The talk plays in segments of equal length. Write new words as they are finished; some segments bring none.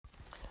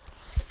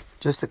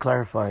Just to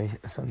clarify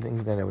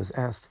something that I was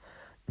asked,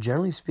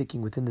 generally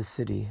speaking, within the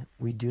city,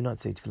 we do not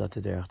say Tfilat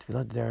HaDerech.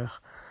 Tfilat HaDerech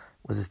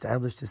was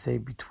established to say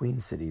between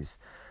cities.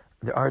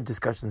 There are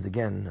discussions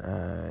again,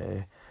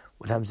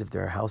 what happens if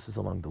there are houses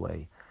along the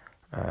way?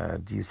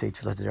 Do you say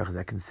Tfilat HaDerech, is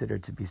that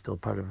considered to be still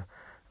part of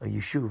a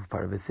yeshuv,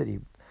 part of a city?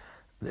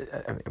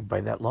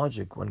 By that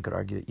logic, one could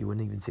argue that you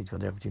wouldn't even say Tfilat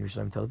HaDerech between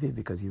Yerushalayim and Tel Aviv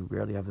because you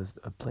rarely have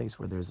a place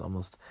where there's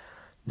almost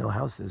no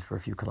houses for a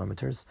few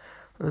kilometers.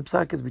 The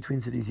psak is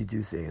between cities you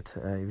do say it,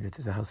 even if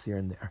there's a house here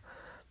and there.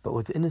 But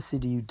within a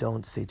city you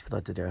don't say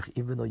Tfilat HaDerech,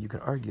 even though you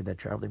can argue that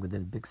traveling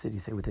within a big city,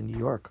 say within New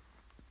York.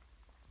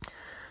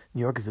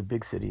 New York is a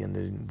big city,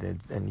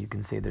 and you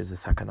can say there's a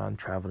sakanan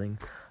traveling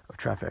of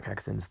traffic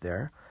accidents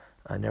there.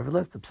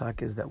 Nevertheless, the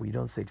psak is that we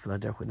don't say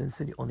Tfilat HaDerech within the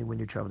city, only when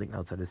you're traveling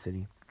outside the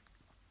city.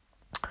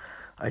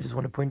 I just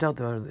want to point out,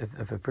 though,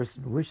 if a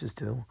person wishes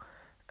to,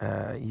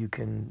 you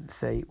can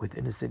say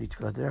within a city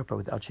Tfilat HaDerech, but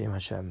without Shem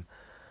Hashem.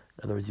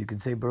 In other words, you can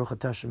say Baruch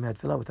Atah Shomei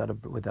Tfilah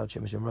without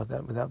Shem Hashem,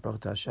 without Baruch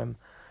Atah Hashem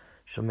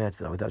Shomei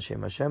Tfilah, without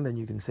Shem Hashem. Then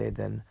you can say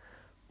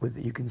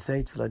you can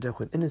say Tfilat HaDerech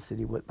within a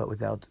city, but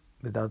without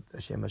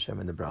Shem Hashem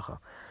in the bracha,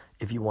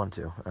 if you want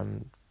to. I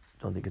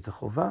don't think it's a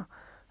chovah.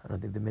 I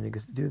don't think the minhag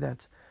is to do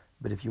that.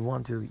 But if you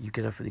want to, you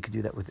can definitely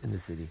do that within the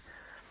city.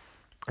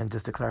 And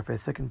just to clarify a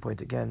second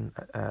point again,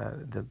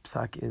 the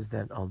psak is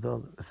that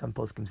although some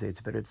poskim say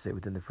it's better to say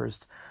within the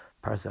first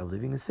parsa of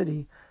leaving the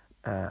city,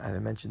 as I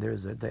mentioned, there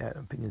is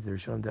opinions that are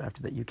shown that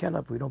after that you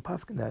cannot, but we don't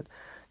paskin that.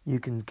 You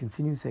can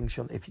continue saying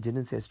Shalom. If you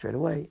didn't say it straight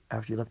away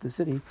after you left the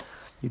city,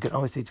 you can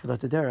always say Tfilat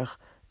HaDerech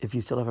if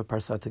you still have a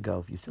parsa to go.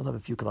 If you still have a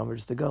few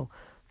kilometers to go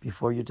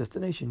before your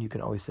destination, you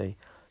can always say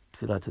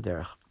Tfilat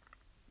HaDerech.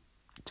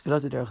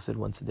 Tfilat HaDerech said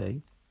once a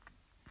day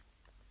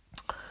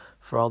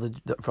for all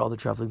the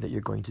traveling that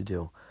you're going to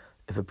do.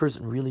 If a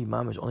person really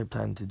mamish only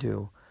planned to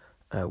do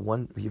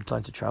he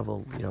planned to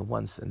travel,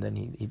 once, and then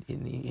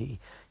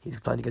he's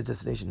planning to get his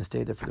destination and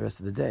stay there for the rest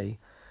of the day,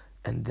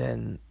 and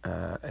then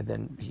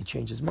he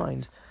changed his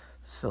mind,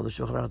 so the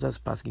Shulchan Aruch does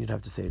pass, you'd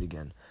have to say it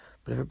again.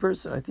 But if a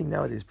person, I think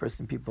nowadays,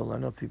 people, I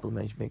don't know if people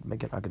make an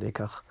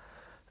akadekach,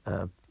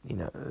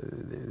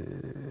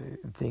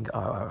 think,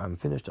 I'm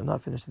finished, I'm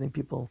not finished. I think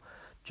people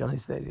generally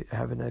say,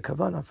 having a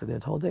kavanah for the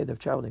whole day, they're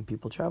traveling.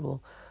 People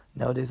travel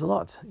nowadays a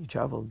lot. You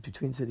travel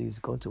between cities,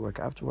 going to work,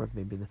 after work,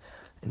 maybe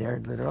an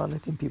errand later on. I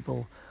think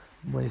people,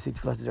 when they say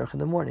Tfilat HaDerech in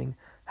the morning,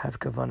 have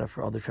kavanah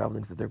for all the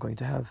travelings that they're going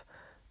to have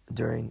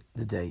during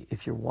the day.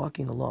 If you're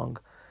walking along,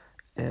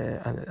 you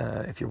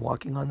can say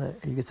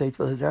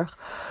Tfilat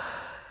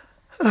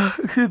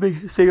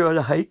HaDerech, say you're on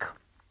a hike,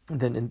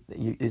 then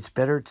it's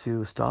better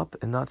to stop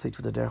and not say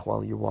Tfilat HaDerech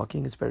while you're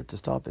walking. It's better to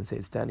stop and say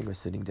it standing or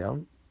sitting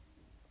down.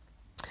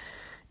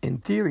 In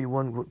theory,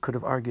 one could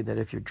have argued that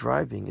if you're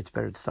driving, it's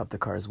better to stop the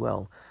car as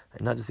well,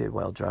 and not to say it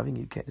while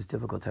driving. It's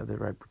difficult to have the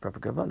right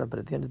proper kavanah. But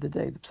at the end of the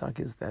day, the psak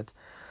is that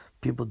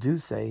people do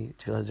say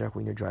Tfilat HaDerech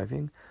when you're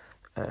driving.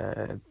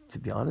 To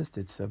be honest,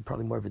 it's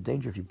probably more of a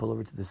danger if you pull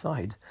over to the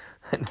side,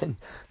 and then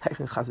Chas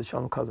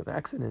v'Shalom cause an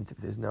accident if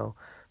there's no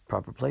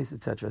proper place,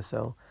 etc.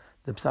 So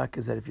the psak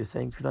is that if you're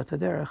saying Tfilat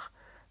HaDerech,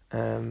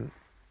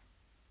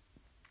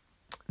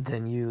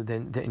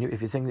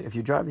 if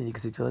you're driving, you can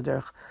say Tfilat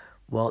HaDerech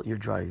while you're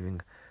driving.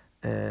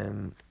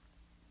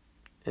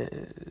 If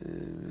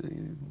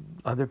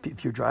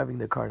you're driving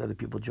the car and other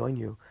people join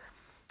you,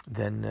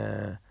 then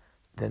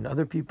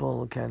other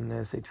people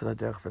can say Tfilat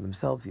HaDerech for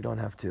themselves. You don't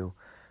have to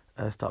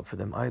stop for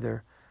them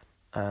either.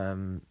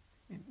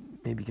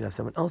 Maybe you can have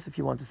someone else if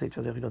you want to say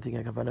Tfilat HaDerech. You don't think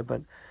I can find it,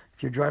 but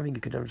if you're driving,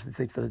 you can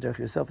say Tfilat HaDerech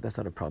yourself. That's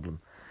not a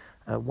problem.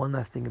 One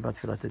last thing about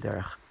Tfilat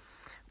HaDerech.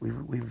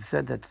 We've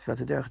said that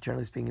Tfilat HaDerech,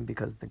 generally speaking,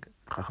 because the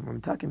Chachamim are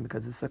talking,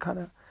 because it's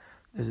sakana,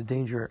 there's a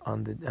danger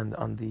on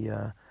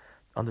the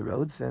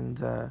roads, and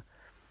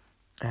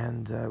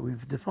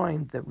we've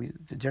defined that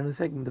generally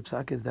speaking, the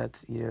psak is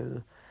that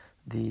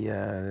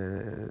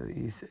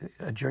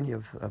a journey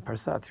of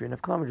parsa,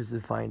 3.5 kilometers,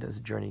 is defined as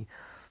a journey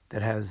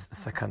that has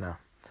sakana,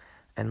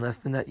 and less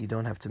than that, you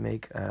don't have to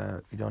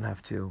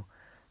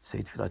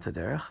say Tfilat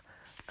HaDerech.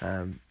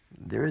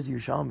 There is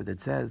Yerushalmi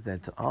that says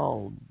that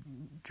all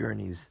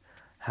journeys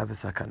have a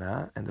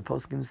sakana, and the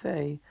poskim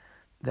say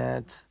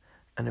that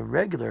an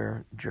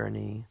irregular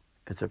journey,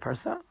 it's a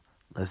parsa.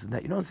 Less than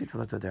that, you don't say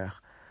Tfilat HaDerech.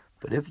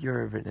 But if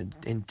you're in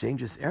a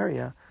dangerous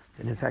area,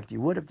 then in fact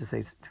you would have to say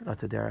Tfilat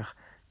HaDerech,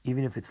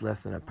 even if it's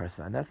less than a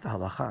parsa. And that's the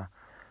halacha.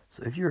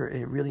 So if you're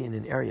really in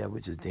an area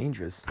which is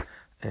dangerous,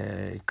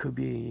 it could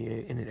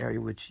be in an area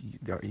which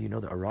there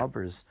are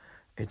robbers.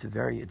 It's a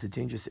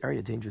dangerous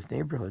area, dangerous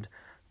neighborhood.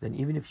 Then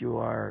even if you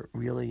are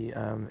really,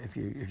 if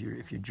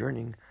you're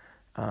journeying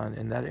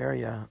in that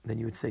area, then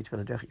you would say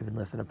Tfilat HaDerech even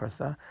less than a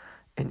parsa.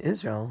 In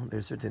Israel, there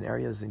are certain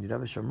areas in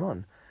Yudav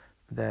Shomron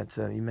that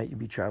you might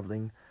be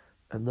traveling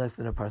less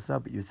than a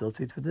parsa, but you still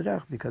say Tfilat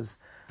HaDerech because,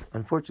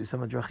 unfortunately,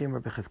 some drachim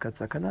are becheskat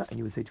sakana, and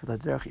you would say Tfilat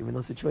HaDerech even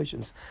those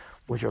situations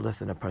which are less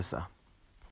than a parsa.